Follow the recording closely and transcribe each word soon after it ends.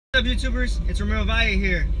What's up, YouTubers? It's Romero Valle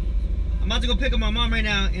here. I'm about to go pick up my mom right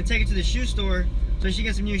now and take her to the shoe store so she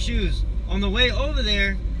gets some new shoes. On the way over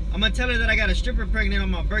there, I'm gonna tell her that I got a stripper pregnant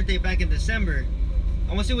on my birthday back in December.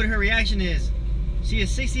 I wanna see what her reaction is. She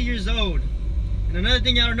is 60 years old. And another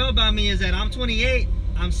thing y'all don't know about me is that I'm 28,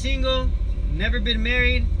 I'm single, never been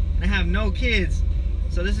married, and I have no kids.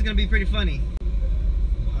 So this is gonna be pretty funny.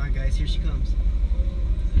 Alright guys, here she comes.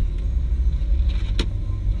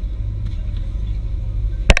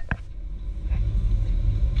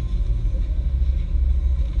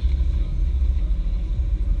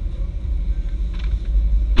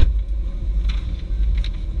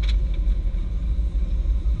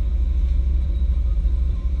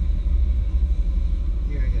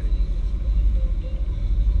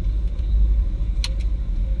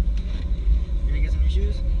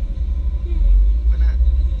 Shoes? Why not?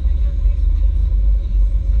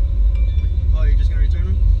 Oh, you're just gonna return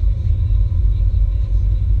them?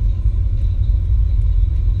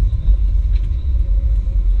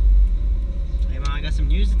 Hey Mom, I got some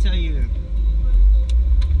news to tell you.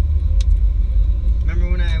 Remember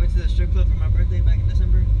when I went to the strip club for my birthday back in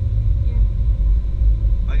December? Yeah.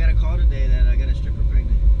 I got a call today that I got a stripper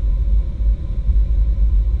pregnant.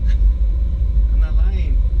 I'm not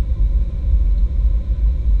lying.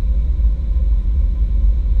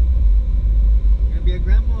 Be a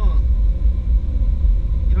grandma.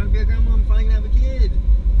 You don't want to be a grandma? I'm finally gonna have a kid.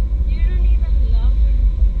 You don't even love her.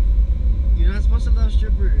 You're not supposed to love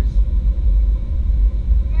strippers.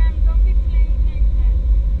 Man, don't be playing like that.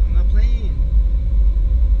 I'm not playing.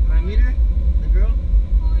 When I meet her, the girl,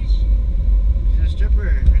 Who is she? she's a stripper.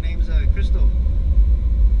 Her name's Crystal.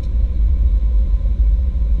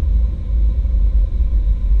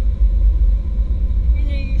 And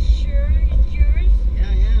are you sure it's yours? Yeah,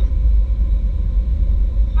 I am.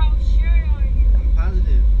 How sure are you? I'm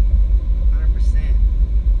positive. 100%.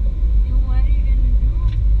 And what are you gonna do?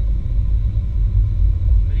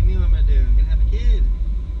 What do you mean what I'm gonna do? I'm gonna have a kid.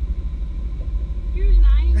 You're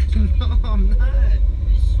lying to me. No, I'm not. I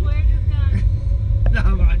swear to God. No,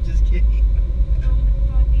 I'm just kidding. Don't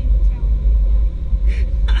fucking tell me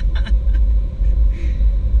that.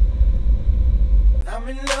 I'm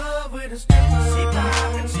in love with a stripper. She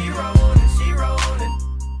 5 and 0.